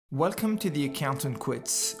Welcome to The Accountant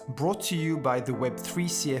Quits, brought to you by the Web3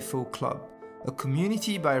 CFO Club, a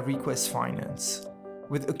community by Request Finance.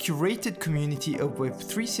 With a curated community of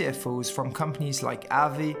Web3 CFOs from companies like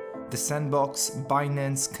Aave, The Sandbox,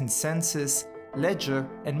 Binance, Consensus, Ledger,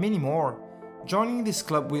 and many more, joining this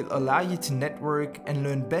club will allow you to network and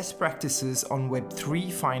learn best practices on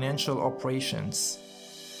Web3 financial operations.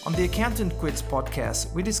 On the Accountant Quits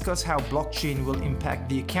podcast, we discuss how blockchain will impact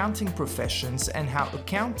the accounting professions and how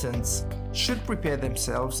accountants should prepare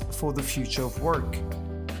themselves for the future of work.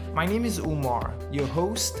 My name is Umar, your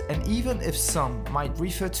host, and even if some might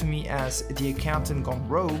refer to me as the accountant gone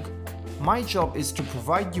rogue, my job is to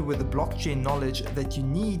provide you with the blockchain knowledge that you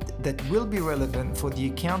need that will be relevant for the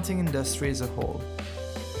accounting industry as a whole.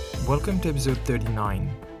 Welcome to episode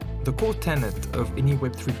 39. The core tenet of any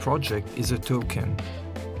Web3 project is a token.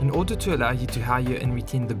 In order to allow you to hire and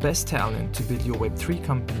retain the best talent to build your Web3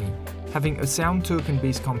 company, having a sound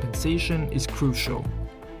token-based compensation is crucial.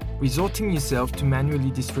 Resorting yourself to manually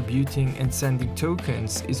distributing and sending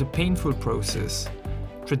tokens is a painful process.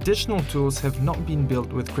 Traditional tools have not been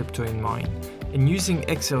built with crypto in mind, and using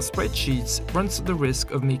Excel spreadsheets runs the risk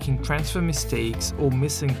of making transfer mistakes or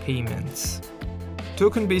missing payments.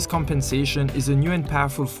 Token-based compensation is a new and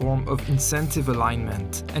powerful form of incentive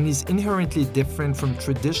alignment and is inherently different from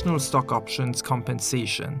traditional stock options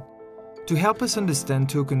compensation. To help us understand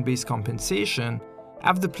token-based compensation, I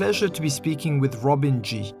have the pleasure to be speaking with Robin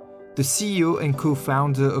G, the CEO and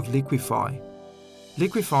co-founder of Liquifi.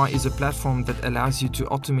 Liquifi is a platform that allows you to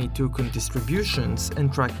automate token distributions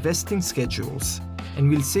and track vesting schedules, and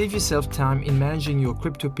will save yourself time in managing your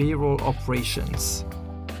crypto payroll operations.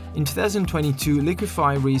 In 2022,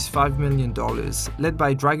 Liquifi raised $5 million, led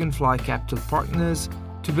by Dragonfly Capital Partners,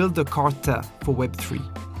 to build the Carta for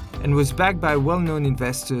Web3, and was backed by well-known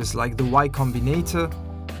investors like the Y Combinator,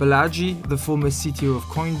 Balaji, the former CTO of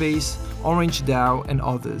Coinbase, Orange DAO, and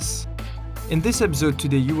others. In this episode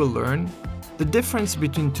today, you will learn the difference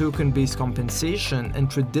between token-based compensation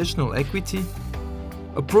and traditional equity,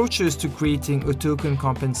 approaches to creating a token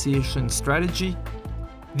compensation strategy,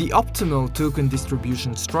 the optimal token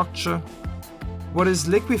distribution structure, what is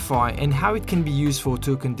Liquifi and how it can be used for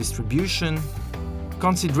token distribution,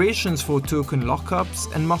 considerations for token lockups,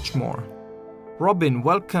 and much more. Robin,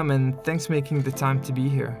 welcome and thanks for making the time to be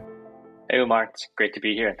here. Hey Umar, it's great to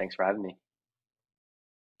be here. Thanks for having me.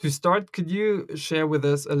 To start, could you share with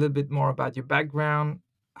us a little bit more about your background,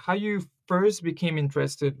 how you first became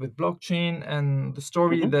interested with blockchain, and the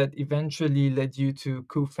story that eventually led you to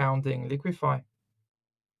co-founding Liquifi?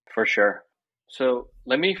 For sure. So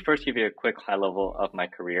let me first give you a quick high level of my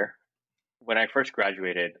career. When I first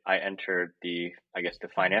graduated, I entered the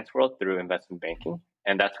finance world through investment banking.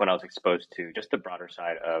 And that's when I was exposed to just the broader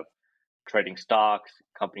side of trading stocks,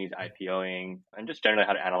 companies IPOing, and just generally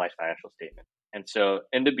how to analyze financial statements. And so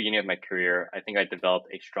in the beginning of my career, I think I developed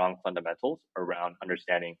a strong fundamentals around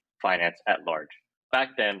understanding finance at large.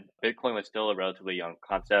 Back then, Bitcoin was still a relatively young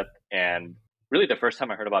concept, and really the first time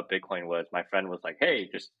I heard about Bitcoin was my friend was like, hey,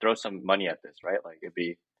 just throw some money at this, right? Like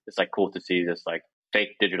it's like cool to see this like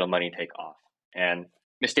fake digital money take off. And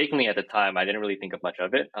mistakenly at the time, I didn't really think of much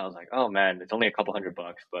of it. I was like, oh man, it's only a couple $100,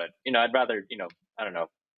 but I'd rather, I don't know,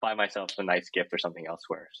 buy myself a nice gift or something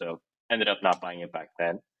elsewhere. So ended up not buying it back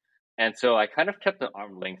then. And so I kind of kept an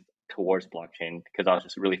arm length towards blockchain because I was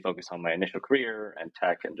just really focused on my initial career and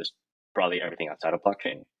tech and just broadly everything outside of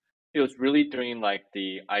blockchain. It was really during like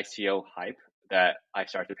the ICO hype that I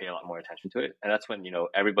started to pay a lot more attention to it. And that's when,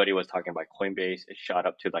 everybody was talking about Coinbase. It shot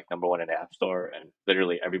up to like number one in the App Store. And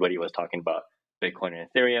literally everybody was talking about Bitcoin and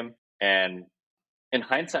Ethereum. And in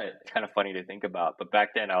hindsight, it's kind of funny to think about. But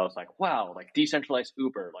back then I was like, wow, like decentralized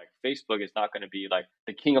Uber, like Facebook is not going to be like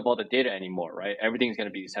the king of all the data anymore, right? Everything's going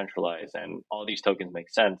to be decentralized and all these tokens make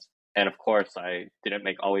sense. And of course, I didn't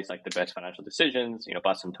make always like the best financial decisions,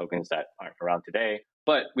 bought some tokens that aren't around today.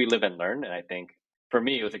 But we live and learn. And I think for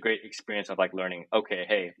me, it was a great experience of like learning, okay,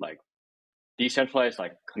 hey, like decentralized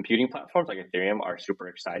like computing platforms like Ethereum are super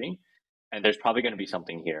exciting. And there's probably going to be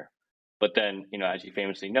something here. But then, as you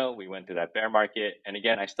famously know, we went through that bear market. And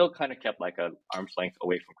again, I still kind of kept like an arm's length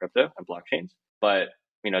away from crypto and blockchains. But,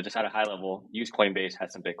 just at a high level, use Coinbase,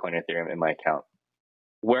 had some Bitcoin and Ethereum in my account.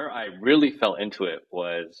 Where I really fell into it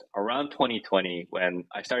was around 2020 when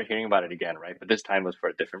I started hearing about it again, right? But this time was for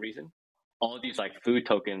a different reason. All of these like food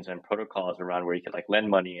tokens and protocols around where you could like lend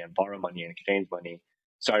money and borrow money and exchange money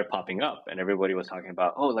started popping up. And everybody was talking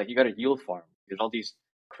about, oh, like you got a yield farm. There's all these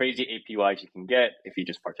crazy APYs you can get if you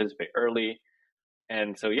just participate early.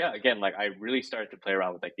 And so, yeah, again, like I really started to play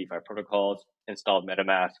around with like DeFi protocols, installed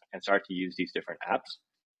MetaMask and started to use these different apps.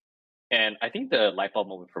 And I think the light bulb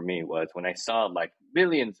moment for me was when I saw like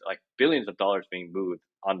millions, like billions of dollars being moved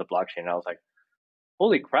on the blockchain. And I was like,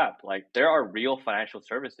 holy crap, like there are real financial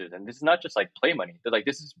services. And this is not just like play money. They're like,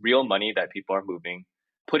 this is real money that people are moving,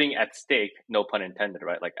 putting at stake, no pun intended,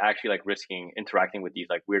 right? Like actually like risking interacting with these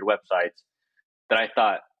like weird websites that I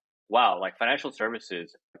thought, wow, like financial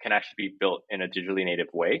services can actually be built in a digitally native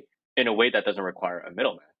way, in a way that doesn't require a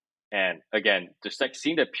middleman. And again, just like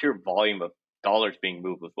seeing the pure volume of dollars being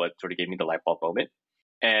moved was what sort of gave me the light bulb moment.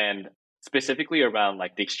 And specifically around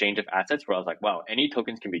like the exchange of assets, where I was like, wow, any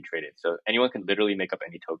tokens can be traded. So anyone can literally make up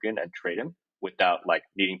any token and trade them without like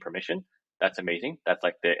needing permission. That's amazing. That's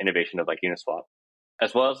like the innovation of like Uniswap,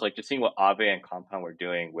 as well as like just seeing what Aave and Compound were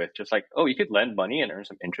doing with just like, oh, you could lend money and earn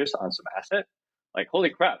some interest on some asset. Like,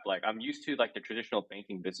 holy crap. Like I'm used to like the traditional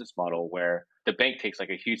banking business model where the bank takes like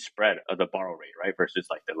a huge spread of the borrow rate, right? Versus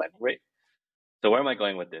like the lending rate. So where am I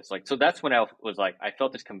going with this? Like, so that's when I was like, I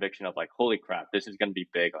felt this conviction of like, holy crap, this is going to be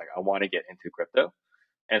big. Like I want to get into crypto.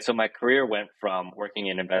 And so my career went from working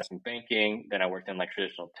in investment banking, then I worked in like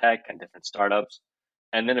traditional tech and different startups,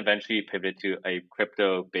 and then eventually pivoted to a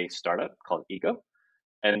crypto based startup called Ego.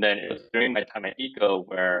 And then it was during my time at Eco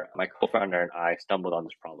where my co-founder and I stumbled on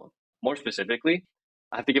this problem. More specifically,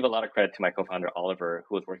 I have to give a lot of credit to my co-founder, Oliver,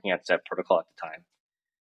 who was working at Set Protocol at the time.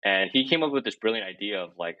 And he came up with this brilliant idea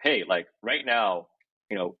of like, hey, like right now,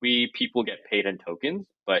 we people get paid in tokens,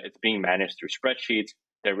 but it's being managed through spreadsheets.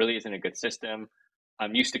 There really isn't a good system.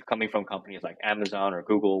 I'm used to coming from companies like Amazon or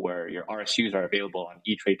Google where your RSUs are available on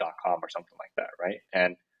etrade.com or something like that, right?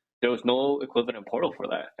 And there was no equivalent portal for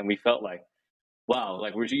that. And we felt like, wow,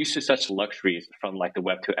 like we're used to such luxuries from like the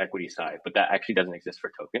web to equity side, but that actually doesn't exist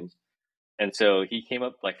for tokens. And so he came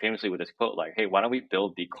up like famously with this quote, like, hey, why don't we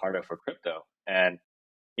build the Carta for crypto? And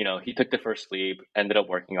he took the first leap, ended up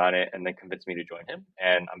working on it, and then convinced me to join him.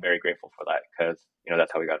 And I'm very grateful for that because,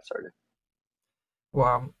 that's how we got started.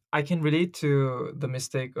 Wow. I can relate to the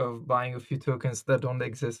mistake of buying a few tokens that don't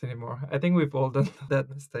exist anymore. I think we've all done that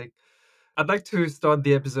mistake. I'd like to start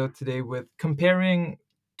the episode today with comparing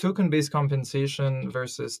token based compensation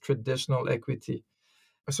versus traditional equity.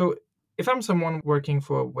 So, if I'm someone working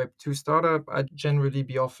for a Web2 startup, I'd generally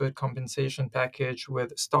be offered compensation package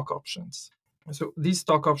with stock options. So these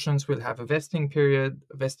stock options will have a vesting period,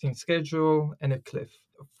 a vesting schedule, and a cliff.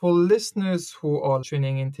 For listeners who are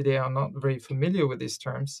tuning in today are not very familiar with these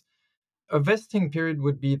terms, a vesting period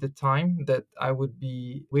would be the time that I would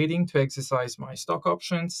be waiting to exercise my stock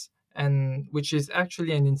options, and which is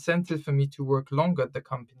actually an incentive for me to work longer at the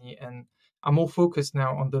company. And I'm more focused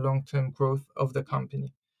now on the long term growth of the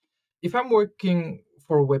company. If I'm working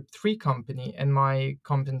for a Web3 company and my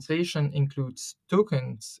compensation includes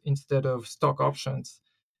tokens instead of stock options,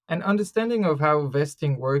 an understanding of how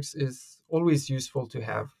vesting works is always useful to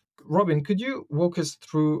have. Robin, could you walk us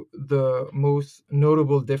through the most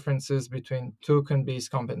notable differences between token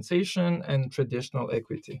based compensation and traditional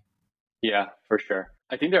equity? Yeah, for sure.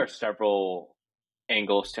 I think there are several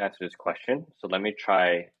angles to answer this question. So let me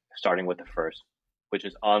try starting with the first, which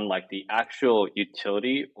is on like the actual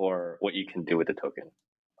utility or what you can do with the token.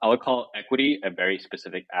 I would call equity a very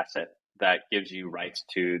specific asset that gives you rights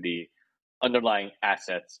to the underlying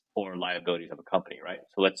assets or liabilities of a company, right?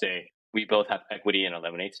 So let's say we both have equity in a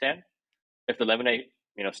lemonade stand. If the lemonade,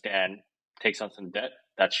 stand takes on some debt,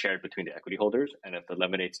 that's shared between the equity holders. And if the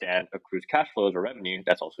lemonade stand accrues cash flows or revenue,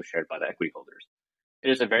 that's also shared by the equity holders. It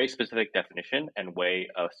is a very specific definition and way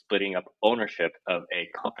of splitting up ownership of a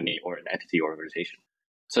company or an entity or organization.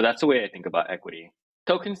 So that's the way I think about equity.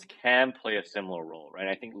 Tokens can play a similar role, right?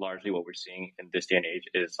 I think largely what we're seeing in this day and age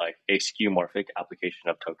is like a skeuomorphic application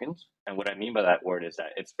of tokens. And what I mean by that word is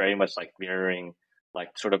that it's very much like mirroring like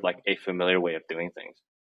sort of like a familiar way of doing things.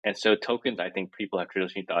 And so tokens, I think people have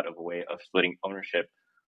traditionally thought of a way of splitting ownership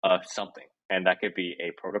of something. And that could be a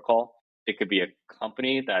protocol. It could be a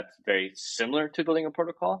company that's very similar to building a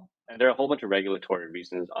protocol. And there are a whole bunch of regulatory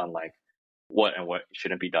reasons on like what and what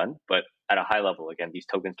shouldn't be done. But at a high level, again, these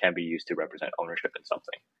tokens can be used to represent ownership in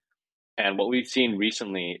something. And what we've seen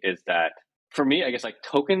recently is that for me, I guess like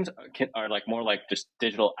tokens are like more like just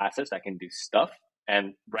digital assets that can do stuff.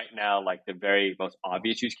 And right now, like the very most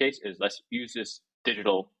obvious use case is let's use this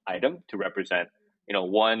digital item to represent,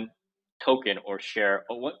 one token or share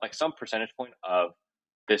or what like some percentage point of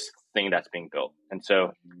this thing that's being built. And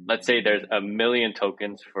so let's say there's 1 million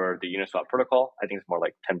tokens for the Uniswap protocol. I think it's more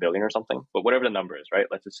like 10 billion or something, but whatever the number is, right?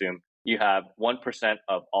 Let's assume you have 1%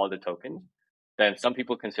 of all the tokens. Then some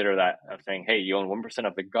people consider that of saying, hey, you own 1%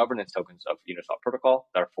 of the governance tokens of Uniswap protocol.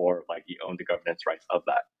 Therefore, like you own the governance rights of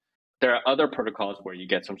that. There are other protocols where you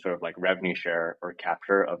get some sort of like revenue share or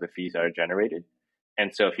capture of the fees that are generated.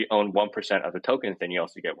 And so if you own 1% of the tokens, then you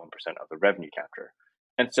also get 1% of the revenue capture.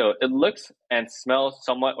 And so it looks and smells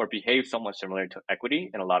somewhat or behaves somewhat similar to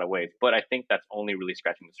equity in a lot of ways, but I think that's only really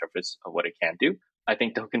scratching the surface of what it can do. I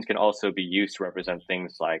think tokens can also be used to represent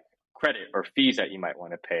things like credit or fees that you might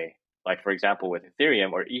want to pay. Like, for example, with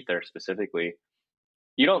Ethereum or Ether specifically,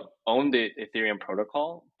 you don't own the Ethereum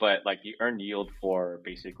protocol, but like you earn yield for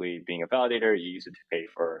basically being a validator. You use it to pay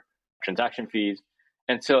for transaction fees.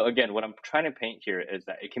 And so again, what I'm trying to paint here is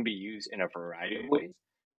that it can be used in a variety of ways.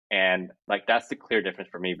 And like that's the clear difference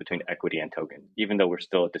for me between equity and token, even though we're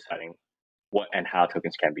still deciding what and how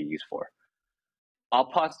tokens can be used for. I'll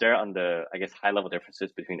pause there on the, I guess, high level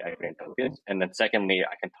differences between equity and tokens. And then secondly,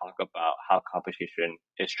 I can talk about how compensation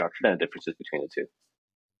is structured and the differences between the two.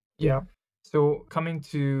 Yeah. So coming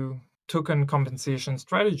to token compensation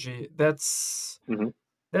strategy, Mm-hmm.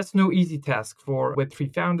 that's no easy task for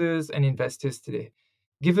Web3 founders and investors today,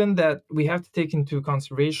 given that we have to take into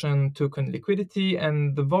consideration token liquidity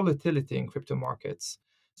and the volatility in crypto markets.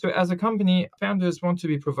 So, as a company, founders want to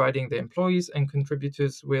be providing their employees and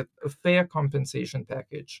contributors with a fair compensation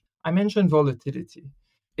package. I mentioned volatility.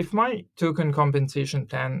 If my token compensation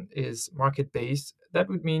plan is market based, that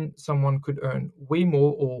would mean someone could earn way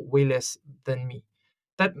more or way less than me.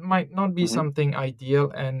 That might not be Mm-hmm. something ideal,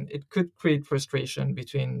 and it could create frustration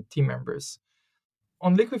between team members.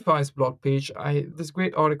 On Liquifi's blog page, this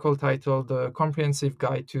great article titled The Comprehensive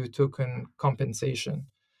Guide to Token Compensation.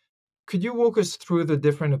 Could you walk us through the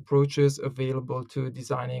different approaches available to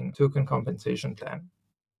designing token compensation plan?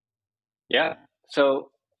 Yeah.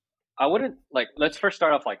 So I wouldn't like, let's first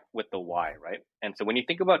start off like with the why, right? And so when you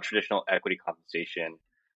think about traditional equity compensation,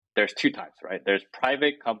 there's two types, right? There's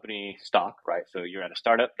private company stock, right? So you're at a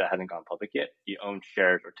startup that hasn't gone public yet. You own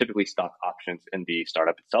shares or typically stock options in the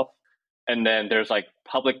startup itself. And then there's like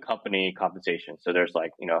public company compensation. So there's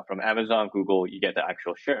like, from Amazon, Google, you get the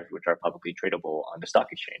actual shares, which are publicly tradable on the stock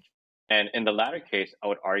exchange. And in the latter case, I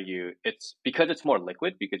would argue it's because it's more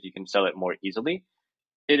liquid because you can sell it more easily.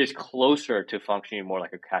 It is closer to functioning more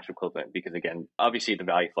like a cash equivalent because again, obviously the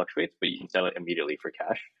value fluctuates, but you can sell it immediately for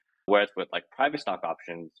cash. Whereas with like private stock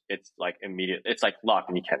options, it's like immediate, it's like locked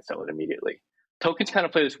and you can't sell it immediately. Tokens kind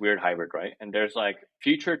of play this weird hybrid, right? And there's like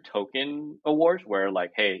future token awards where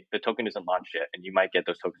like, hey, the token isn't launched yet and you might get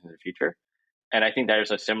those tokens in the future. And I think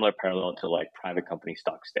there's a similar parallel to like private company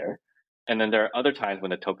stocks there. And then there are other times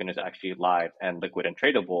when the token is actually live and liquid and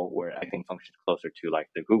tradable, where I think functions closer to like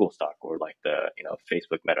the Google stock or like the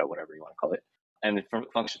Facebook Meta, whatever you want to call it, and it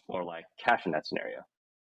functions more like cash in that scenario.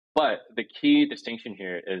 But the key distinction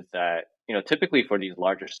here is that typically for these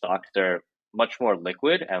larger stocks, they're much more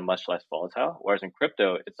liquid and much less volatile. Whereas in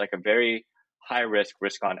crypto, it's like a very high risk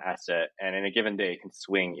on asset, and in a given day, it can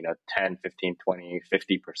swing 10, 15, 20,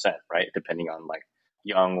 50%, right, depending on like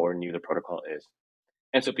young or new the protocol is.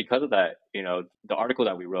 And so because of that, the article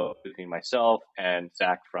that we wrote between myself and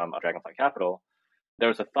Zach from Dragonfly Capital, there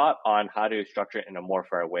was a thought on how to structure it in a more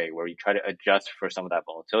fair way where you try to adjust for some of that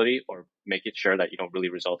volatility or make it sure that you don't really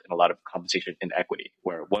result in a lot of compensation inequity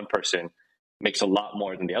where one person makes a lot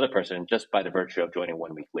more than the other person just by the virtue of joining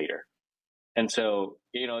 1 week later. And so,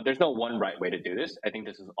 there's no one right way to do this. I think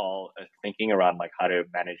this is all a thinking around like how to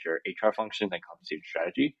manage your HR functions and compensation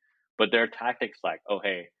strategy. But there are tactics like, oh,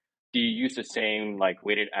 hey, do you use the same like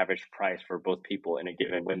weighted average price for both people in a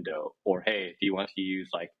given window? Or hey, do you want to use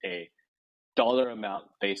like a dollar amount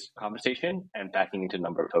based compensation and backing into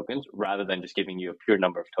number of tokens rather than just giving you a pure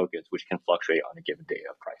number of tokens, which can fluctuate on a given day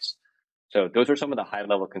of price? So those are some of the high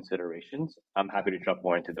level considerations. I'm happy to jump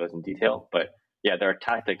more into those in detail, but yeah, there are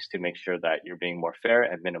tactics to make sure that you're being more fair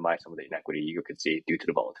and minimize some of the inequity you could see due to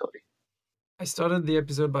the volatility. I started the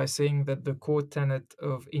episode by saying that the core tenet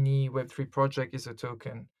of any Web3 project is a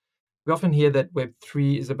token. We often hear that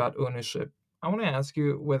Web3 is about ownership. I want to ask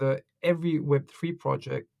you whether every Web3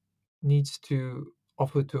 project needs to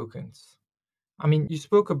offer tokens. I mean, you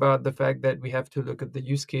spoke about the fact that we have to look at the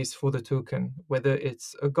use case for the token, whether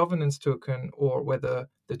it's a governance token or whether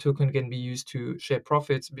the token can be used to share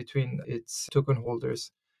profits between its token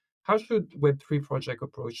holders. How should Web3 project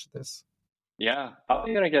approach this? Yeah,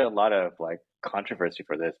 probably going to get a lot of like controversy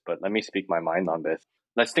for this, but let me speak my mind on this.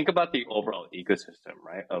 Let's think about the overall ecosystem,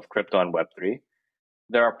 right, of crypto and Web3.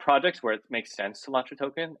 There are projects where it makes sense to launch a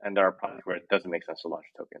token, and there are projects where it doesn't make sense to launch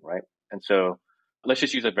a token, right? And so let's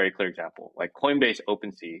just use a very clear example, like Coinbase,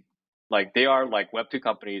 OpenSea, like they are like Web2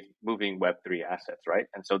 companies moving Web3 assets, right?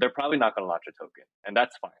 And so they're probably not going to launch a token, and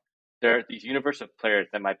that's fine. There are these universe of players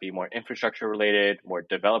that might be more infrastructure related, more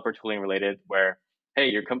developer tooling related, where, hey,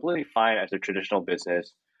 you're completely fine as a traditional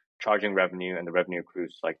business charging revenue and the revenue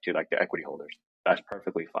accrues like to like the equity holders. That's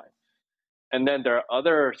perfectly fine. And then there are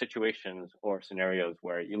other situations or scenarios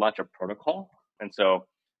where you launch a protocol. And so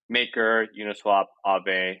Maker, Uniswap,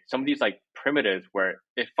 Aave, some of these like primitives where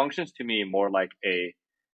it functions to me more like a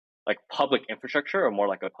like public infrastructure or more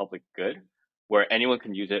like a public good where anyone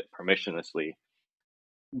can use it permissionlessly.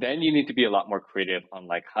 Then you need to be a lot more creative on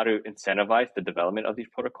like how to incentivize the development of these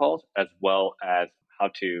protocols as well as how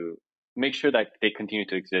to make sure that they continue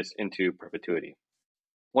to exist into perpetuity.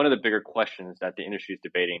 One of the bigger questions that the industry is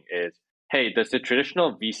debating is, hey, does the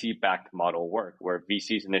traditional VC backed model work where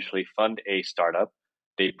VCs initially fund a startup,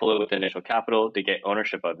 they pull it with initial capital, they get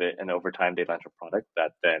ownership of it, and over time they launch a product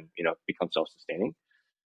that then, becomes self-sustaining?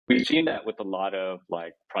 We've seen that with a lot of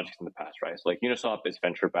like projects in the past, right? So like Uniswap is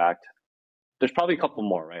venture backed. There's probably a couple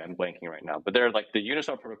more, right? I'm blanking right now, but there are like the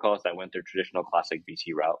Uniswap protocols that went their traditional classic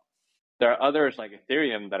VC route. There are others like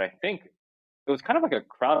Ethereum that I think it was kind of like a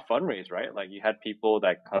crowd fundraise, right? Like you had people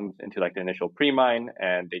that come into like the initial pre-mine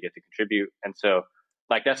and they get to contribute. And so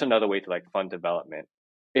like that's another way to like fund development.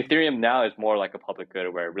 Ethereum now is more like a public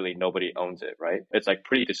good where really nobody owns it, right? It's like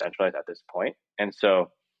pretty decentralized at this point. And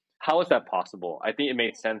so how is that possible? I think it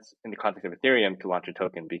made sense in the context of Ethereum to launch a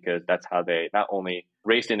token because that's how they not only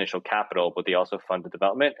raised the initial capital, but they also fund the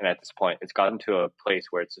development. And at this point, it's gotten to a place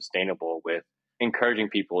where it's sustainable with encouraging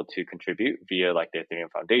people to contribute via like the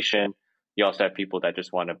Ethereum Foundation. You also have people that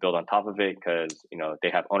just want to build on top of it because, they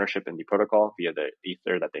have ownership in the protocol via the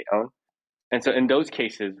Ether that they own. And so in those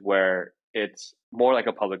cases where it's more like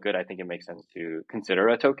a public good, I think it makes sense to consider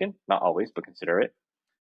a token, not always, but consider it.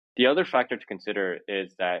 The other factor to consider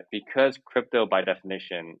is that because crypto by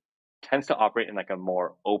definition tends to operate in like a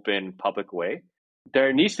more open public way,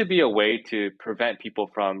 there needs to be a way to prevent people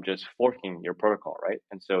from just forking your protocol, right?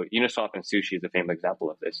 And so Uniswap and Sushi is a famous example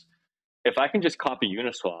of this. If I can just copy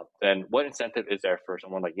Uniswap, then what incentive is there for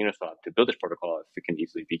someone like Uniswap to build this protocol if it can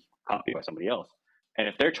easily be copied by somebody else? And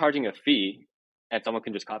if they're charging a fee and someone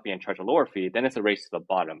can just copy and charge a lower fee, then it's a race to the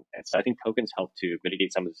bottom. And so I think tokens help to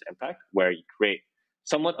mitigate some of this impact where you create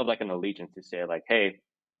somewhat of like an allegiance to say like, hey,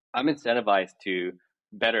 I'm incentivized to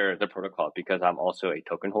better the protocol because I'm also a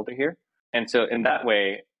token holder here. And so in that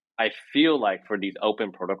way, I feel like for these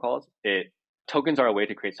open protocols, tokens are a way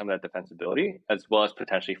to create some of that defensibility as well as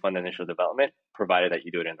potentially fund initial development, provided that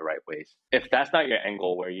you do it in the right ways. If that's not your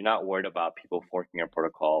angle where you're not worried about people forking your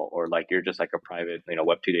protocol or like you're just like a private,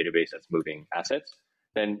 Web2 database that's moving assets,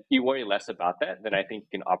 then you worry less about that, then I think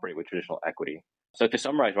you can operate with traditional equity. So to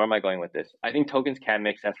summarize, where am I going with this? I think tokens can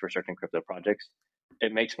make sense for certain crypto projects.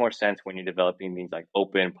 It makes more sense when you're developing these like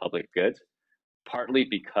open public goods, partly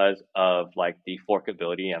because of like the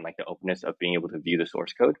forkability and like the openness of being able to view the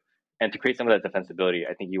source code. And to create some of that defensibility,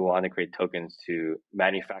 I think you want to create tokens to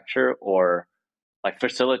manufacture or like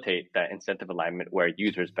facilitate that incentive alignment where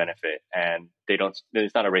users benefit and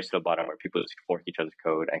it's not a race to the bottom where people just fork each other's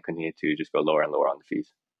code and continue to just go lower and lower on the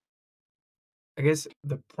fees. I guess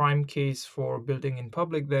the prime case for building in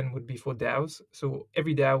public then would be for DAOs. So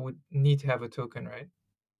every DAO would need to have a token, right?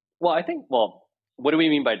 Well, what do we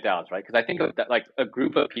mean by DAOs, right? Because I think of that, like a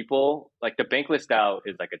group of people, like the Bankless DAO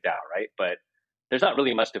is like a DAO, right? But there's not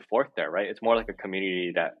really much to fork there, right? It's more like a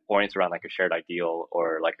community that orients around like a shared ideal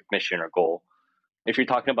or like a mission or goal. If you're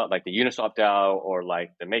talking about like the Uniswap DAO or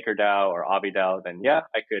like the Maker DAO or Aave DAO, then yeah,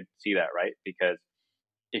 I could see that, right? Because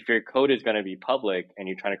if your code is going to be public and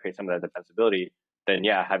you're trying to create some of that defensibility, then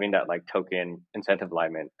yeah, having that like token incentive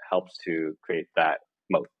alignment helps to create that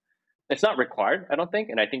moat. It's not required, I don't think.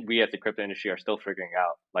 And I think we as the crypto industry are still figuring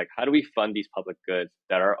out like how do we fund these public goods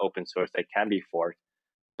that are open source that can be forked.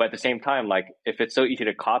 But at the same time, like if it's so easy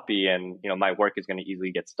to copy and my work is going to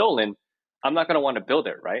easily get stolen, I'm not going to want to build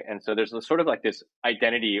it, right? And so there's sort of like this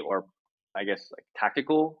identity or I guess like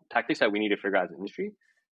tactics that we need to figure out as an industry.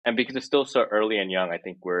 And because it's still so early and young, I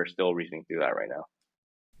think we're still reasoning through that right now.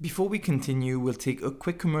 Before we continue, we'll take a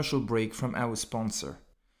quick commercial break from our sponsor.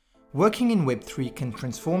 Working in Web3 can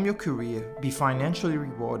transform your career, be financially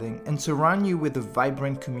rewarding, and surround you with a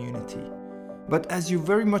vibrant community. But as you're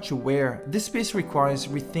very much aware, this space requires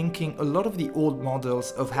rethinking a lot of the old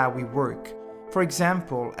models of how we work. For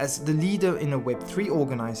example, as the leader in a Web3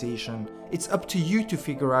 organization, it's up to you to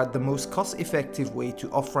figure out the most cost-effective way to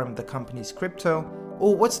off-ramp the company's crypto,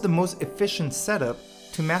 or what's the most efficient setup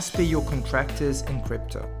to mass pay your contractors in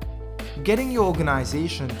crypto. Getting your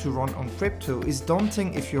organization to run on crypto is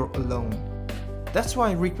daunting if you're alone. That's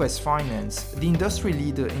why Request Finance, the industry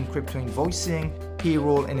leader in crypto invoicing,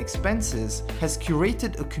 payroll and expenses, has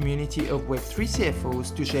curated a community of Web3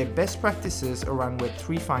 CFOs to share best practices around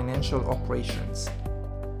Web3 financial operations.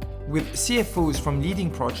 With CFOs from leading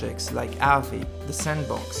projects like Aave, The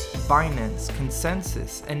Sandbox, Binance,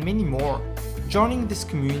 Consensus, and many more, Joining this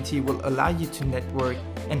community will allow you to network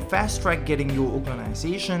and fast-track getting your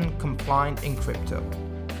organization compliant in crypto.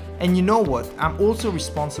 And you know what? I'm also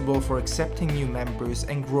responsible for accepting new members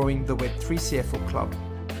and growing the Web3 CFO Club.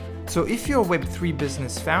 So if you're a Web3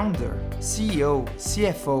 business founder, CEO,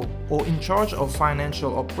 CFO, or in charge of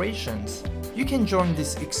financial operations, you can join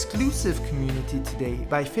this exclusive community today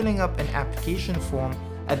by filling up an application form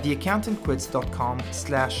at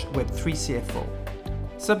theaccountantquits.com/web3cfo.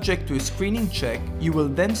 Subject to a screening check, you will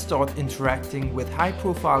then start interacting with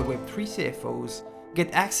high-profile Web3 CFOs,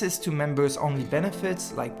 get access to members-only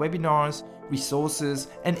benefits like webinars, resources,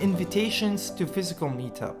 and invitations to physical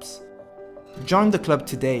meetups. Join the club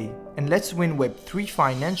today and let's win Web3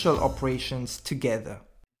 financial operations together.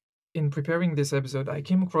 In preparing this episode, I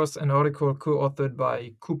came across an article co-authored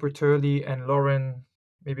by Cooper Turley and Lauren,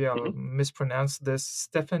 maybe I'll mispronounce this,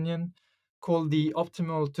 Stefanian, called the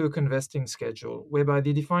Optimal Token Vesting Schedule, whereby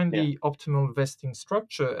they define the optimal vesting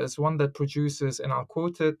structure as one that produces, and I'll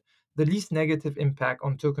quote it, the least negative impact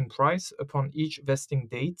on token price upon each vesting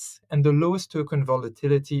dates and the lowest token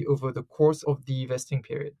volatility over the course of the vesting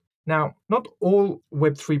period. Now, not all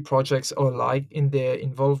Web3 projects are alike in their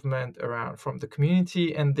involvement around from the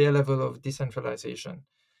community and their level of decentralization.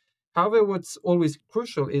 However, what's always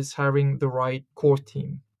crucial is hiring the right core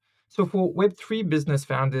team. So for Web3 business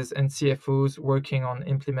founders and CFOs working on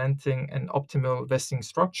implementing an optimal vesting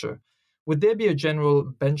structure, would there be a general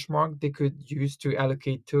benchmark they could use to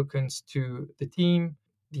allocate tokens to the team,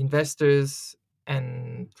 the investors,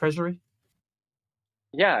 and treasury?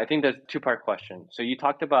 Yeah, I think that's a two-part question. So you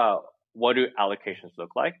talked about what do allocations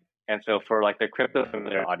look like? And so for like the crypto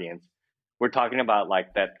familiar audience, we're talking about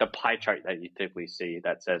like that the pie chart that you typically see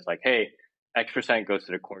that says like, hey, X% goes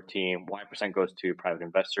to the core team, Y% goes to private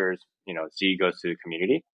investors, Z goes to the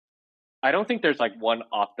community. I don't think there's like one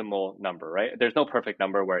optimal number, right? There's no perfect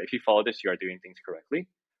number where if you follow this, you are doing things correctly.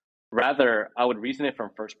 Rather, I would reason it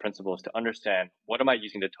from first principles to understand what am I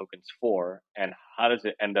using the tokens for and how does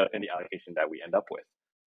it end up in the allocation that we end up with.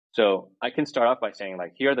 So I can start off by saying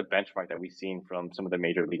like, here are the benchmark that we've seen from some of the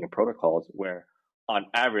major leading protocols where on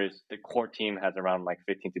average, the core team has around like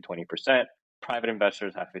 15 to 20%, private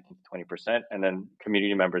investors have 15 to 20%, and then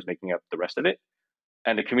community members making up the rest of it.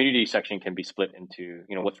 And the community section can be split into,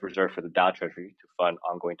 what's reserved for the DAO treasury to fund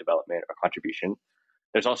ongoing development or contribution.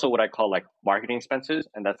 There's also what I call like marketing expenses.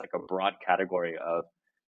 And that's like a broad category of,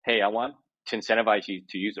 hey, I want to incentivize you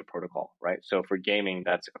to use a protocol, right? So for gaming,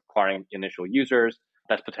 that's acquiring initial users.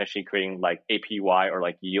 That's potentially creating like APY or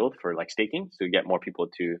like yield for like staking. So you get more people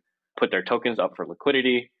to put their tokens up for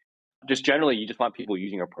liquidity. Just generally, you just want people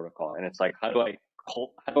using your protocol. And it's like, how do I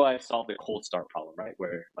solve the cold start problem, right?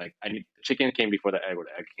 Where like the chicken came before the egg or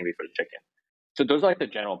the egg came before the chicken. So those are like the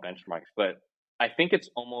general benchmarks. But I think it's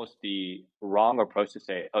almost the wrong approach to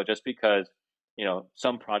say, oh, just because,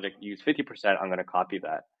 some project use 50%, I'm going to copy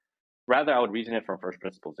that. Rather, I would reason it from first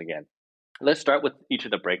principles again. Let's start with each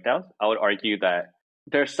of the breakdowns. I would argue that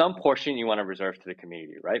there's some portion you want to reserve to the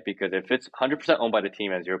community, right? Because if it's 100% owned by the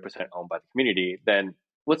team and 0% owned by the community, then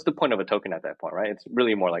what's the point of a token at that point, right? It's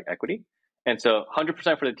really more like equity. And so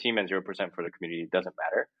 100% for the team and 0% for the community doesn't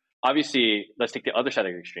matter. Obviously, let's take the other side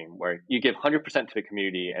of the extreme where you give 100% to the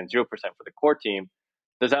community and 0% for the core team.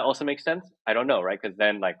 Does that also make sense? I don't know, right? Because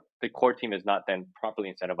then like the core team is not then properly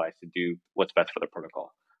incentivized to do what's best for the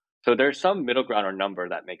protocol. So there's some middle ground or number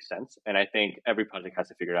that makes sense. And I think every project has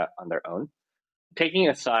to figure it out on their own. Taking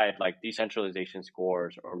aside like decentralization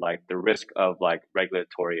scores or like the risk of like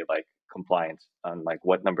regulatory like compliance on like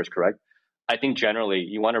what number is correct, I think generally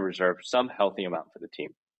you want to reserve some healthy amount for the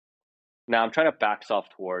team. Now I'm trying to back off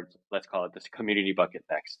towards, let's call it this community bucket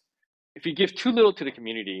next. If you give too little to the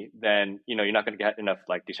community, then you're not going to get enough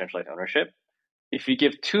like decentralized ownership. If you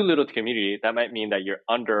give too little to community, that might mean that you're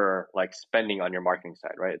under like spending on your marketing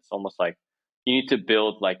side, right? It's almost like you need to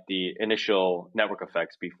build like the initial network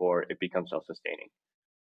effects before it becomes self-sustaining.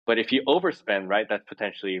 But if you overspend, right, that's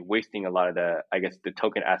potentially wasting a lot of the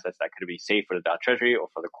token assets that could be saved for the DAO treasury or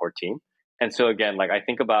for the core team. And so again, like I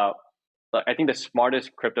think the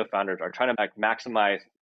smartest crypto founders are trying to like maximize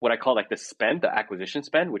what I call like the acquisition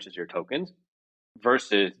spend, which is your tokens,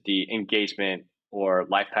 versus the engagement or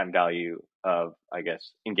lifetime value of,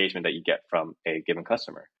 engagement that you get from a given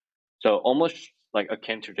customer. So almost like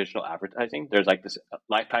akin to traditional advertising, there's like this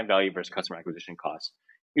lifetime value versus customer acquisition cost.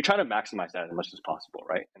 You're trying to maximize that as much as possible,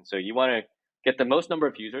 right? And so you want to get the most number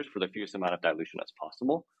of users for the fewest amount of dilution as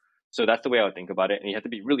possible. So that's the way I would think about it. And you have to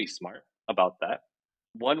be really smart about that.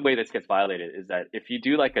 One way this gets violated is that if you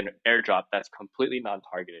do like an airdrop that's completely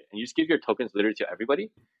non-targeted and you just give your tokens literally to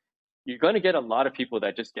everybody, you're going to get a lot of people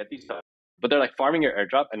that just get these tokens but they're like farming your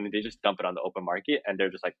airdrop and they just dump it on the open market and they're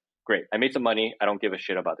just like, great, I made some money. I don't give a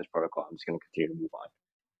shit about this protocol. I'm just going to continue to move on.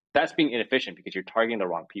 That's being inefficient because you're targeting the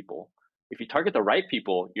wrong people. If you target the right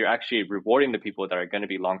people, you're actually rewarding the people that are going to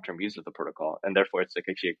be long-term users of the protocol. And therefore it's like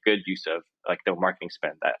actually a good use of like the marketing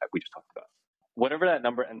spend that we just talked about. Whatever that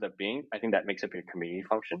number ends up being, I think that makes up your community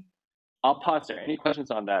function. I'll pause there. Any questions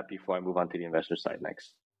on that before I move on to the investor side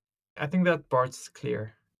next? I think that part's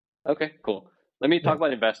clear. Okay, cool. Let me talk Yeah.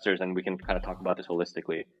 about investors and we can kind of talk about this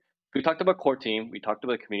holistically. We talked about core team, we talked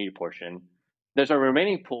about the community portion. There's a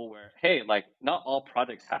remaining pool where, hey, like not all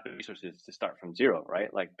projects have the resources to start from zero,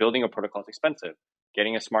 right? Like building a protocol is expensive.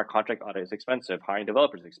 Getting a smart contract audit is expensive. Hiring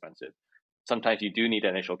developers is expensive. Sometimes you do need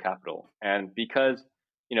initial capital. And because,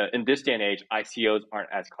 in this day and age, ICOs aren't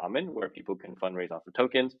as common where people can fundraise off of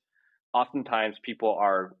tokens, oftentimes people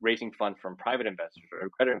are raising funds from private investors or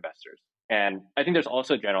credit investors. And I think there's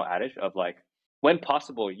also a general adage of like, when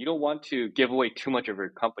possible, you don't want to give away too much of your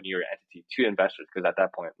company or entity to investors because at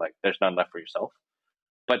that point, like there's none left for yourself.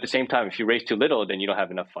 But at the same time, if you raise too little, then you don't have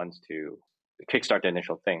enough funds to kickstart the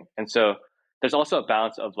initial thing. And so there's also a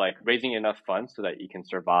balance of like raising enough funds so that you can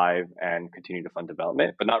survive and continue to fund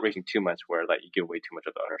development, but not raising too much where like you give away too much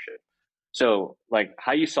of the ownership. So like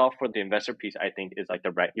how you solve for the investor piece, I think is like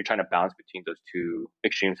you're trying to balance between those two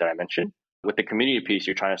extremes that I mentioned. With the community piece,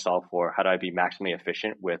 you're trying to solve for how do I be maximally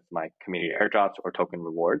efficient with my community airdrops or token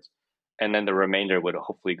rewards. And then the remainder would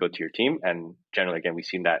hopefully go to your team. And generally, again, we've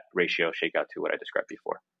seen that ratio shake out to what I described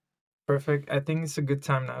before. Perfect. I think it's a good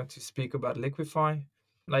time now to speak about Liquify.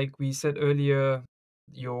 Like we said earlier,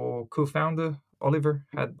 your co-founder, Oliver,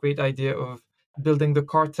 had great idea of building the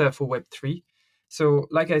Carta for Web3. So,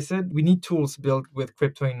 like I said, we need tools built with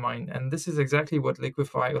crypto in mind. And this is exactly what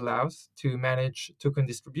Liquify allows to manage token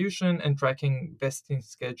distribution and tracking vesting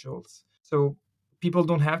schedules. So people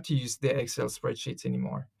don't have to use their Excel spreadsheets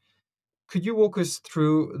anymore. Could you walk us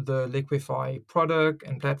through the Liquify product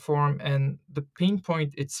and platform and the pain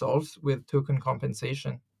point it solves with token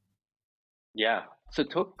compensation? Yeah. So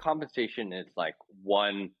token compensation is like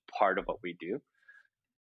one part of what we do.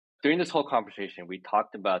 During this whole conversation, we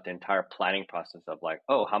talked about the entire planning process of like,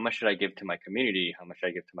 oh, how much should I give to my community? How much should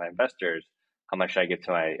I give to my investors? How much should I give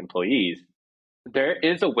to my employees? There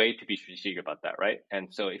is a way to be strategic about that, right? And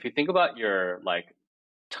so if you think about your like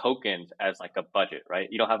tokens as like a budget, right?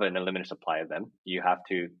 You don't have an unlimited supply of them. You have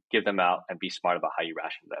to give them out and be smart about how you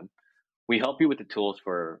ration them. We help you with the tools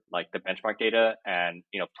for like the benchmark data and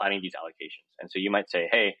planning these allocations. And so you might say,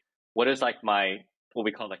 hey, what is like my what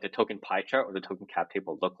we call like the token pie chart or the token cap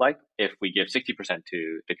table look like if we give 60%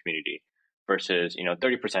 to the community versus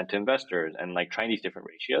 30% to investors, and like trying these different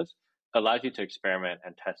ratios allows you to experiment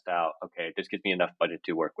and test out, okay, this gives me enough budget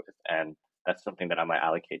to work with, and that's something that I might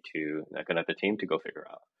allocate to like another team to go figure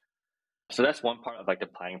out. So that's one part of like the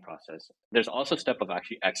planning process. There's also a step of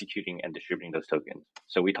actually executing and distributing those tokens.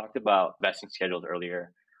 So we talked about vesting schedules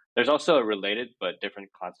earlier. There's also a related but different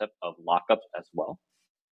concept of lockups as well.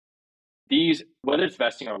 These, whether it's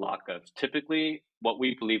vesting or lockups, typically what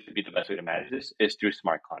we believe to be the best way to manage this is through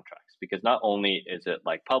smart contracts, because not only is it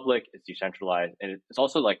like public, it's decentralized, and it's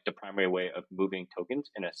also like the primary way of moving tokens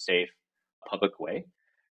in a safe, public way.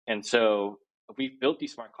 And so we've built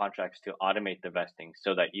these smart contracts to automate the vesting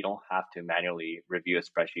so that you don't have to manually review a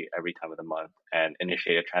spreadsheet every time of the month and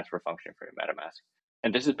initiate a transfer function for your MetaMask.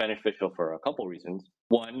 And this is beneficial for a couple of reasons.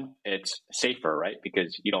 One, it's safer, right?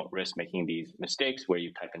 Because you don't risk making these mistakes where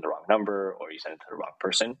you type in the wrong number or you send it to the wrong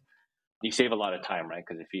person. You save a lot of time, right?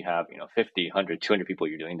 Because if you have 50, 100, 200 people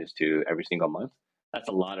you're doing this to every single month, that's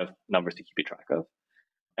a lot of numbers to keep track of.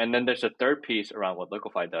 And then there's a third piece around what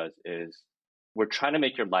Liquify does is we're trying to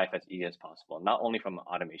make your life as easy as possible, not only from an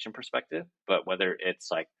automation perspective, but whether it's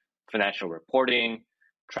like financial reporting,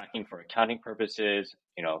 tracking for accounting purposes,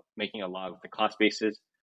 making a log of the cost basis.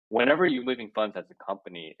 Whenever you're moving funds as a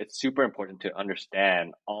company, it's super important to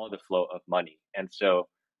understand all the flow of money. And so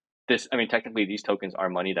technically these tokens are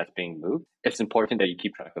money that's being moved. It's important that you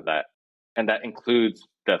keep track of that. And that includes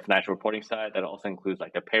the financial reporting side. That also includes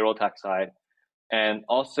like the payroll tax side. And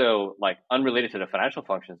also, like unrelated to the financial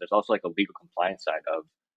functions, there's also like a legal compliance side of,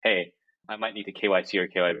 hey, I might need to KYC or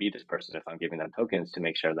KYB this person if I'm giving them tokens to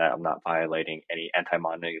make sure that I'm not violating any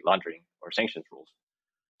anti-money laundering or sanctions rules.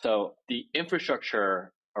 So the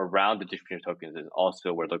infrastructure around the distribution of tokens is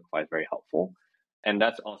also where Liquify is very helpful. And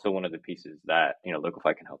that's also one of the pieces that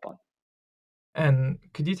Liquify can help on. And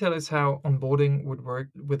could you tell us how onboarding would work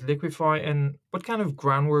with Liquify, and what kind of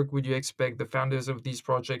groundwork would you expect the founders of these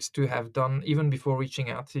projects to have done even before reaching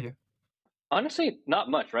out to you? Honestly, not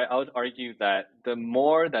much, right? I would argue that the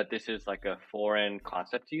more that this is like a foreign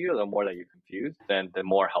concept to you, the more that you're confused, then the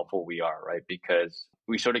more helpful we are, right? Because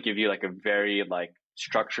we sort of give you like a very like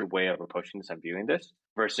structured way of approaching this and viewing this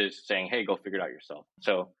versus saying, hey, go figure it out yourself.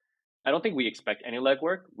 So I don't think we expect any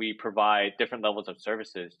legwork. We provide different levels of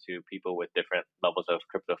services to people with different levels of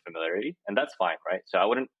crypto familiarity, and that's fine, right? So I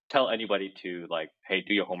wouldn't tell anybody to like, hey,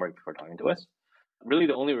 do your homework before talking to us. Really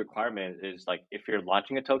the only requirement is like if you're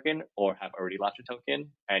launching a token or have already launched a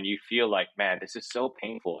token and you feel like, man, this is so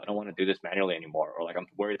painful, I don't want to do this manually anymore, or like I'm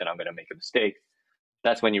worried that I'm going to make a mistake,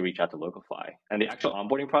 that's when you reach out to Liquify. And the actual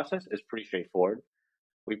onboarding process is pretty straightforward.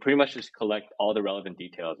 We pretty much just collect all the relevant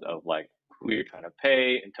details of like who you're trying to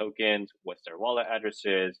pay in tokens, what's their wallet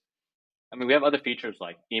addresses. I mean, we have other features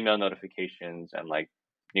like email notifications and like,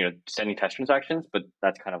 sending test transactions, but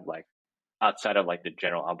that's kind of like outside of like the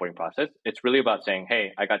general onboarding process. It's really about saying,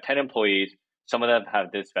 hey, I got 10 employees. Some of them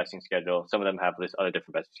have this vesting schedule. Some of them have this other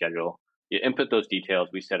different vesting schedule. You input those details.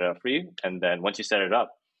 We set it up for you. And then once you set it up,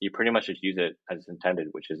 you pretty much just use it as it's intended,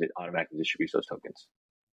 which is it automatically distributes those tokens.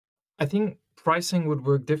 I think pricing would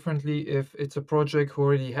work differently if it's a project who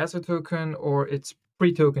already has a token or it's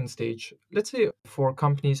pre-token stage. Let's say for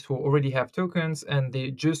companies who already have tokens and they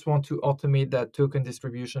just want to automate that token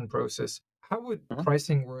distribution process. How would Mhm.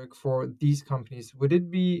 pricing work for these companies? Would it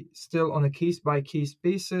be still on a case by case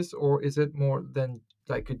basis or is it more than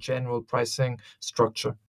like a general pricing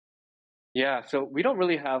structure? Yeah, so we don't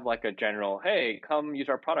really have like a general, hey, come use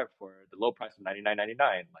our product for the low price of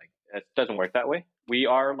 99.99. Like it doesn't work that way. We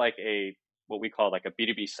are like a what we call like a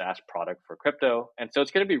B2B SaaS product for crypto. And so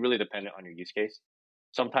it's going to be really dependent on your use case.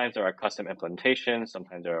 Sometimes there are custom implementations,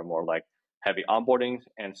 sometimes there are more like heavy onboardings.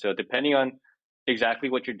 And so depending on exactly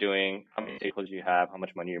what you're doing, how many stakeholders you have, how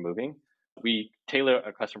much money you're moving, we tailor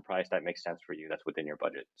a custom price that makes sense for you that's within your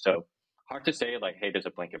budget. So hard to say like, hey, there's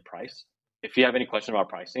a blanket price. If you have any questions about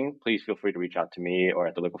pricing, please feel free to reach out to me or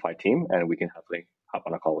at the Liquify team, and we can hopefully hop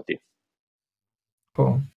on a call with you.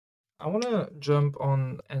 Cool. I want to jump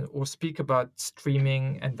on and or speak about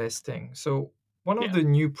streaming and vesting. So one of Yeah. the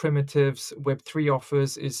new primitives Web3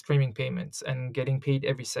 offers is streaming payments and getting paid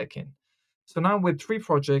every second. So now Web3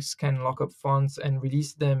 projects can lock up funds and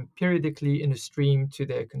release them periodically in a stream to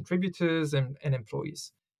their contributors and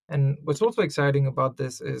employees. And what's also exciting about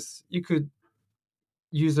this is you could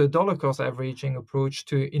use a dollar cost averaging approach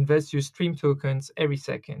to invest your stream tokens every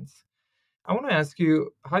second. I want to ask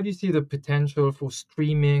you, how do you see the potential for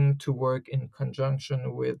streaming to work in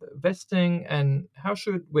conjunction with vesting, and how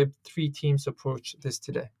should Web3 teams approach this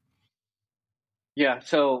today? Yeah.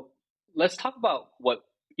 So let's talk about what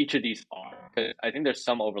each of these are, because I think there's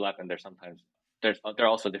some overlap and they're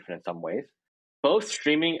also different in some ways. Both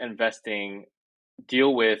streaming and vesting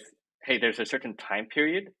deal with, hey, there's a certain time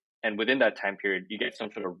period, and within that time period, you get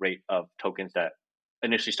some sort of rate of tokens that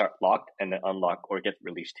initially start locked and then unlock or get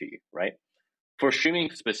released to you, right? For streaming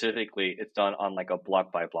specifically, it's done on like a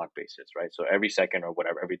block by block basis, right? So every second or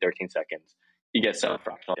whatever, every 13 seconds, you get some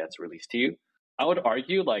fractional that's released to you. I would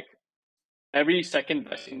argue like every second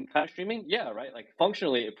vesting kind of streaming, yeah, right? Like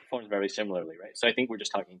functionally, it performs very similarly, right? So I think we're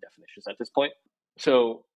just talking definitions at this point.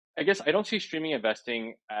 So I guess I don't see streaming and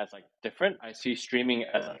vesting as like different. I see streaming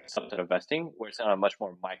as a subset of vesting, where it's on a much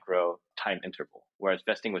more micro time interval, whereas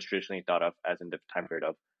vesting was traditionally thought of as in the time period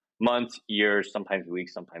of months, years, sometimes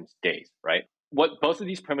weeks, sometimes days, right? What both of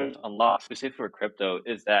these primitives unlock specific for crypto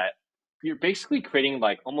is that you're basically creating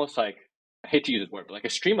like almost like, I hate to use this word, but like a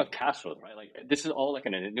stream of cash flows, right? Like this is all like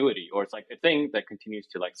an annuity, or it's like a thing that continues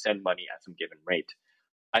to like send money at some given rate.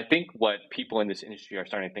 I think what people in this industry are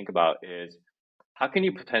starting to think about is how can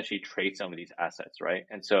you potentially trade some of these assets, right?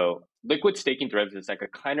 And so liquid staking derivatives is like a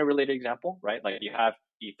kind of related example, right? Like you have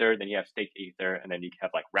Ether, then you have staked Ether, and then you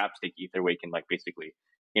have like wrap stake Ether where you can like basically,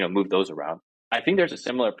 move those around. I think there's a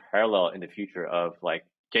similar parallel in the future of like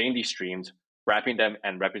getting these streams, wrapping them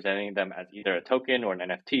and representing them as either a token or an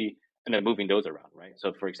NFT, and then moving those around, right?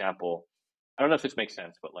 So for example, I don't know if this makes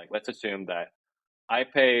sense, but like let's assume that I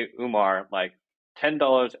pay Umar like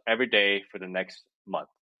 $10 every day for the next month.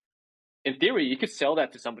 In theory, you could sell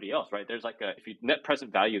that to somebody else, right? There's like if you net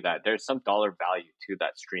present value that, there's some dollar value to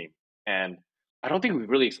that stream. And I don't think we've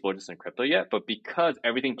really explored this in crypto yet, but because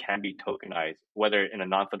everything can be tokenized, whether in a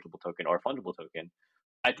non-fungible token or a fungible token,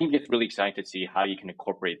 I think it's really exciting to see how you can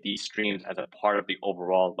incorporate these streams as a part of the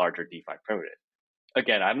overall larger DeFi primitive.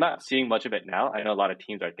 Again, I'm not seeing much of it now. I know a lot of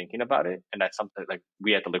teams are thinking about it, and that's something like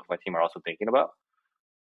we at the Liquify team are also thinking about.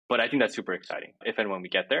 But I think that's super exciting if and when we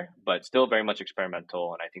get there, but still very much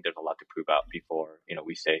experimental. And I think there's a lot to prove out before,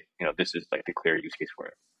 we say, this is like the clear use case for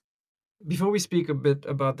it. Before we speak a bit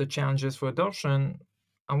about the challenges for adoption,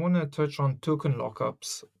 I want to touch on token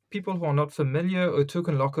lockups. people who are not familiar, a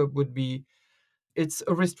token lockup would be it's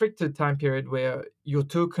a restricted time period where your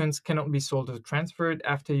tokens cannot be sold or transferred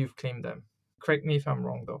after you've claimed them. Correct me if I'm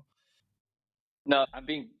wrong, though. No, I'm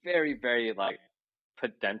being very, very like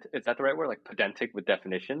pedantic. Is that the right word? Like pedantic with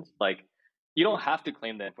definitions. Like you don't have to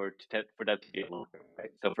claim them for that to be a lockup,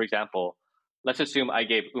 right? So for example, let's assume I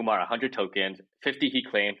gave Umar 100 tokens, 50 he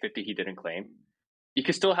claimed, 50 he didn't claim. You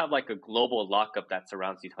can still have like a global lockup that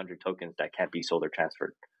surrounds these 100 tokens that can't be sold or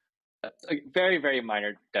transferred. That's a very, very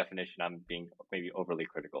minor definition. I'm being maybe overly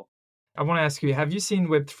critical. I want to ask you, have you seen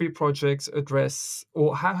Web3 projects address,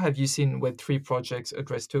 or how have you seen Web3 projects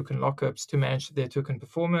address token lockups to manage their token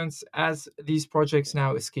performance as these projects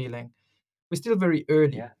now are scaling? We're still very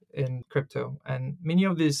early Yeah. in crypto, and many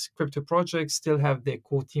of these crypto projects still have their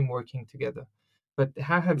core team working together. But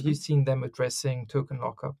how have you seen them addressing token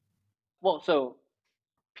lockup? Well, so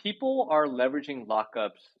people are leveraging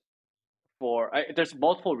lockups there's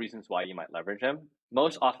multiple reasons why you might leverage them.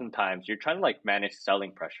 Most oftentimes you're trying to like manage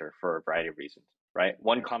selling pressure for a variety of reasons, right?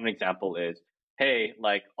 One common example is, hey,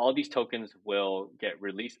 like all these tokens will get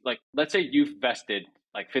released. Like let's say you've vested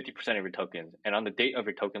like 50% of your tokens, and on the date of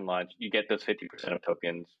your token launch, you get those 50% of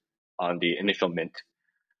tokens on the initial mint.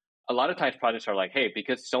 A lot of times projects are like, hey,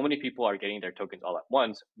 because so many people are getting their tokens all at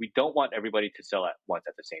once, we don't want everybody to sell at once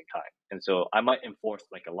at the same time. And so I might enforce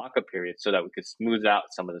like a lockup period so that we could smooth out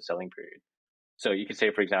some of the selling period. So you can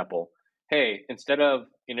say, for example, hey, instead of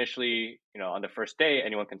initially, on the first day,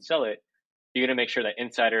 anyone can sell it, you're going to make sure that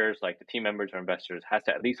insiders, like the team members or investors, has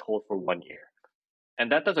to at least hold for 1 year.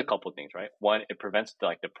 And that does a couple of things, right? One, it prevents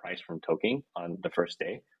the price from toking on the first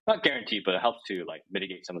day. Not guaranteed, but it helps to like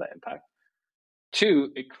mitigate some of that impact.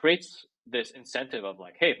 Two, it creates this incentive of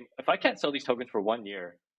like, hey, if I can't sell these tokens for 1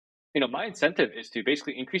 year, my incentive is to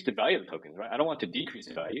basically increase the value of the tokens, right? I don't want to decrease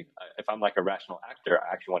the value. If I'm like a rational actor,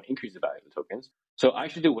 I actually want to increase the value of the tokens. So I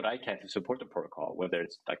should do what I can to support the protocol, whether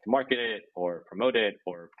it's like to market it or promote it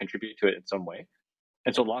or contribute to it in some way.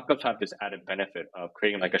 And so lockups have this added benefit of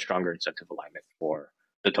creating like a stronger incentive alignment for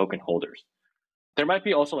the token holders. There might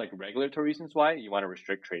be also like regulatory reasons why you want to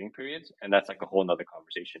restrict trading periods, and that's like a whole nother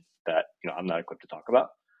conversation that I'm not equipped to talk about.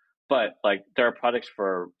 But like there are products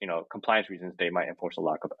for compliance reasons they might enforce a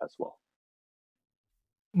lockup as well.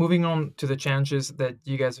 Moving on to the challenges that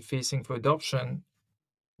you guys are facing for adoption,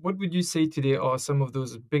 what would you say today are some of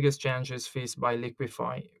those biggest challenges faced by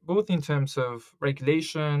Liquify, both in terms of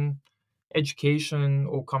regulation, education,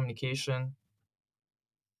 or communication?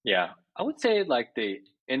 Yeah, I would say like the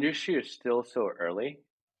industry is still so early.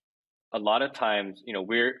 A lot of times,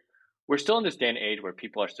 we're still in this day and age where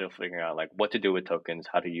people are still figuring out like what to do with tokens,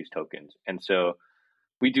 how to use tokens. And so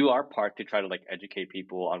we do our part to try to like educate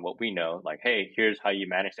people on what we know, like, hey, here's how you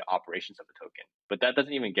manage the operations of the token. But that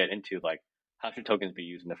doesn't even get into like how should tokens be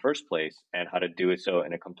used in the first place and how to do it so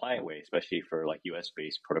in a compliant way, especially for like US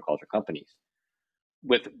based protocols or companies.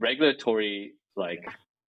 With regulatory, like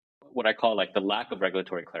what I call like the lack of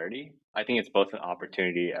regulatory clarity, I think it's both an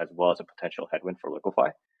opportunity as well as a potential headwind for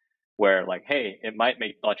Liquify, where like, hey, it might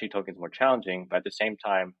make blockchain tokens more challenging, but at the same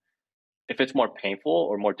time, if it's more painful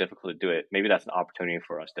or more difficult to do it, maybe that's an opportunity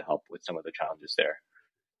for us to help with some of the challenges there.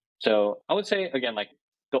 So I would say again, like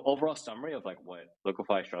the overall summary of like what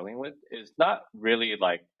Liquify is struggling with is not really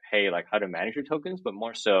like, hey, like how to manage your tokens, but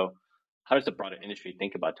more so how does the broader industry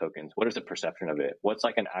think about tokens? What is the perception of it? What's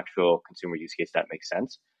like an actual consumer use case that makes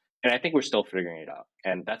sense? And I think we're still figuring it out.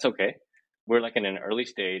 And that's okay. We're like in an early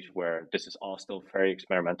stage where this is all still very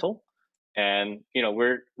experimental. And,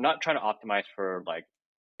 we're not trying to optimize for like,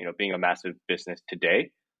 being a massive business today,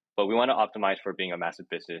 but we want to optimize for being a massive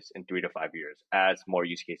business in 3 to 5 years as more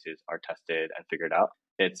use cases are tested and figured out.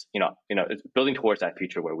 It's, it's building towards that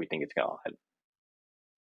future where we think it's going to head.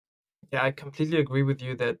 Yeah, I completely agree with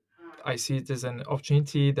you that I see it as an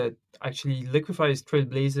opportunity that actually Liquify is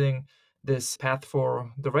trailblazing this path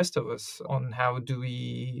for the rest of us on how do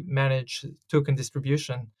we manage token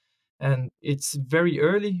distribution. And it's very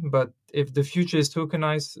early, but if the future is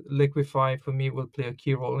tokenized, Liquify for me will play a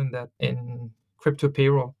key role in that in crypto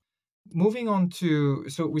payroll. Moving on to,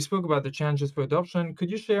 so we spoke about the challenges for adoption. Could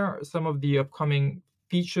you share some of the upcoming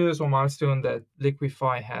features or milestone that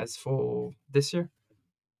Liquify has for this year?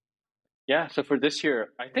 Yeah. So for this year,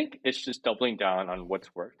 I think it's just doubling down on what's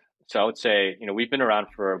worked. So I would say, we've been around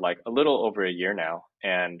for like a little over a year now.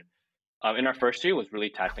 And in our first year was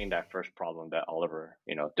really tackling that first problem that Oliver,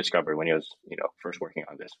 discovered when he was, first working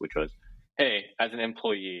on this, which was, hey, as an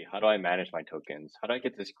employee, how do I manage my tokens? How do I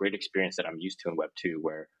get this great experience that I'm used to in Web 2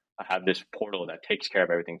 where I have this portal that takes care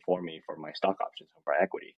of everything for me for my stock options and for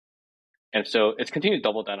equity? And so it's continued to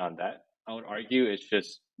double down on that. I would argue it's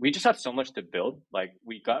just we just have so much to build. Like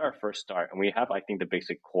we got our first start and we have, I think, the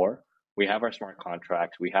basic core. We have our smart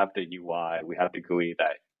contracts, we have the UI, we have the GUI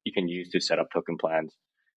that you can use to set up token plans.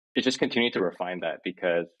 It's just continue to refine that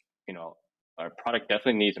because, our product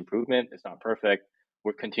definitely needs improvement. It's not perfect.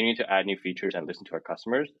 We're continuing to add new features and listen to our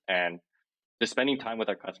customers. And the spending time with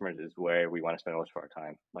our customers is where we want to spend most of our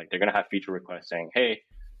time. Like they're going to have feature requests saying, hey,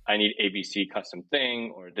 I need ABC custom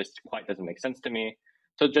thing, or this quite doesn't make sense to me.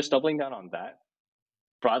 So just doubling down on that.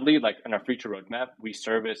 Broadly, like in our feature roadmap, we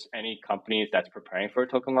service any companies that's preparing for a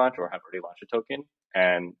token launch or have already launched a token,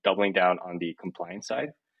 and doubling down on the compliance side,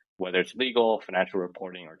 whether it's legal, financial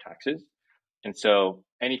reporting, or taxes. And so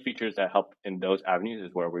any features that help in those avenues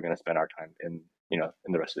is where we're going to spend our time in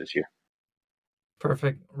the rest of this year.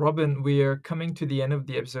 Perfect. Robin, we are coming to the end of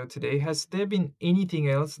the episode today. Has there been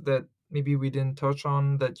anything else that maybe we didn't touch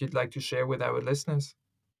on that you'd like to share with our listeners?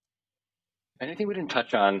 Anything we didn't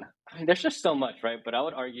touch on? I mean, there's just so much, right? But I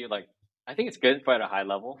would argue, I think it's good for at a high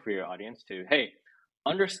level for your audience to, hey,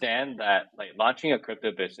 understand that launching a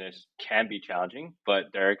crypto business can be challenging,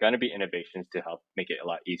 but there are going to be innovations to help make it a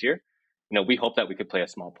lot easier. We hope that we could play a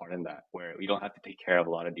small part in that, where we don't have to take care of a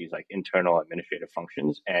lot of these internal administrative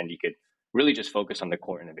functions, and you could really just focus on the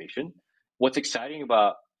core innovation. What's exciting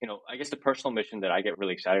about, I guess the personal mission that I get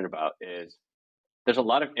really excited about is there's a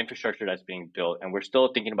lot of infrastructure that's being built, and we're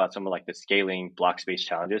still thinking about some of the scaling block space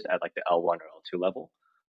challenges at the L1 or L2 level.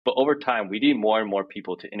 But over time, we need more and more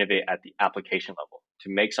people to innovate at the application level to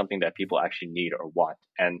make something that people actually need or want.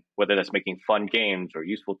 And whether that's making fun games or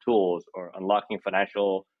useful tools or unlocking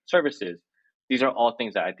financial services, these are all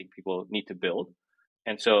things that I think people need to build.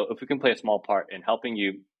 And so if we can play a small part in helping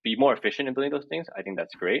you be more efficient in building those things, I think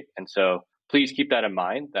that's great. And so please keep that in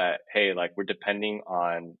mind that, hey, we're depending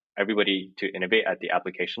on everybody to innovate at the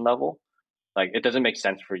application level. It doesn't make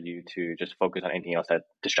sense for you to just focus on anything else that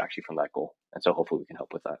distracts you from that goal. And so hopefully we can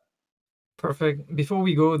help with that. Perfect. Before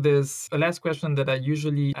we go, there's a last question that I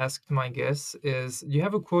usually ask my guests is, do you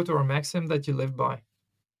have a quote or a maxim that you live by?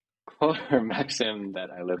 Quote or maxim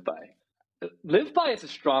that I live by? Live by is a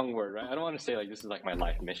strong word, right? I don't want to say this is my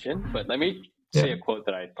life mission, but let me say a quote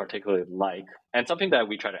that I particularly like, and something that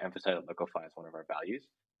we try to emphasize at Liquifi as one of our values.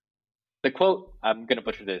 The quote, I'm going to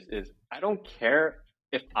butcher this, is, I don't care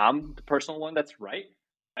if I'm the personal one that's right.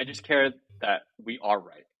 I just care that we are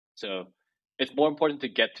right. So it's more important to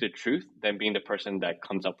get to the truth than being the person that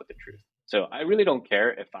comes up with the truth. So I really don't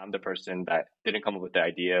care if I'm the person that didn't come up with the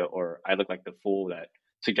idea, or I look like the fool that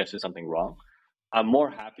suggested something wrong. I'm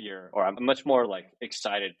more happier, or I'm much more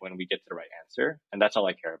excited when we get to the right answer. And that's all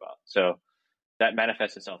I care about. So that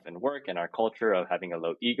manifests itself in work and our culture of having a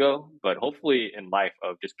low ego, but hopefully in life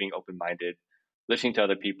of just being open-minded, listening to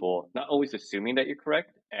other people, not always assuming that you're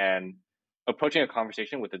correct, and approaching a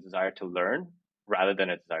conversation with a desire to learn rather than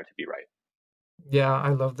a desire to be right. Yeah, I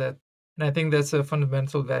love that. And I think that's a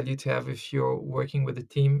fundamental value to have if you're working with a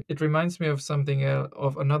team. It reminds me of something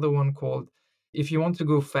of another one called, if you want to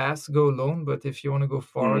go fast, go alone, but if you want to go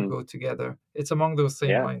far, go together. It's among those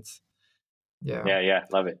same lines. Yeah,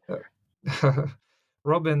 love it.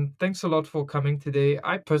 Robin, thanks a lot for coming today.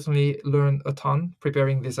 I personally learned a ton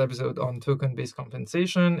preparing this episode on token-based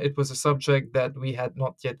compensation. It was a subject that we had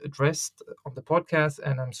not yet addressed on the podcast,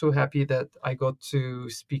 and I'm so happy that I got to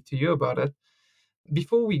speak to you about it.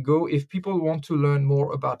 Before we go, if people want to learn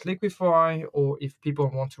more about Liquifi, or if people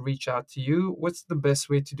want to reach out to you, what's the best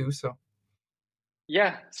way to do so?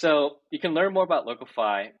 Yeah, so you can learn more about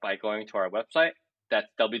Liquifi by going to our website. That's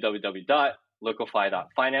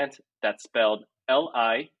www.liquifi.finance. That's spelled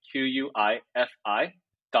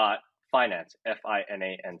LIQUIFI.finance,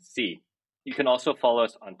 FINANC. You can also follow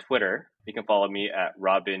us on Twitter. You can follow me at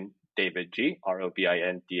Robin David G,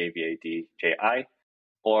 ROBINDAVADJI,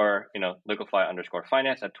 or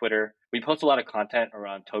Liquifi_finance at Twitter. We post a lot of content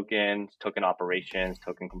around tokens, token operations,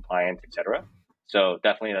 token compliance, etc. So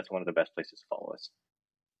definitely that's one of the best places to follow us.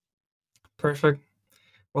 Perfect.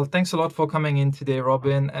 Well, thanks a lot for coming in today,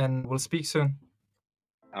 Robin, and we'll speak soon.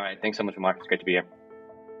 All right. Thanks so much, Mark. It's great to be here.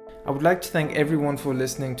 I would like to thank everyone for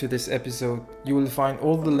listening to this episode. You will find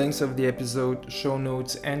all the links of the episode, show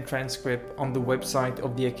notes, and transcript on the website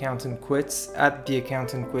of The Accountant Quits at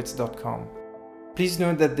theaccountantquits.com. Please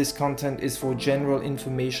note that this content is for general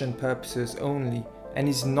information purposes only and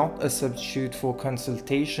is not a substitute for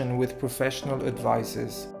consultation with professional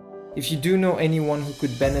advisors. If you do know anyone who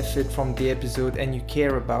could benefit from the episode and you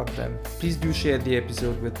care about them, please do share the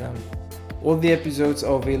episode with them. All the episodes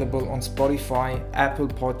are available on Spotify, Apple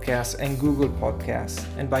Podcasts, and Google Podcasts.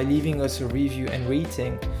 And by leaving us a review and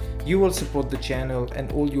rating, you will support the channel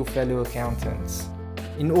and all your fellow accountants.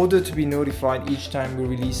 In order to be notified each time we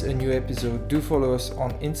release a new episode, do follow us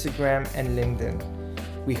on Instagram and LinkedIn.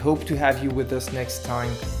 We hope to have you with us next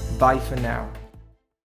time. Bye for now.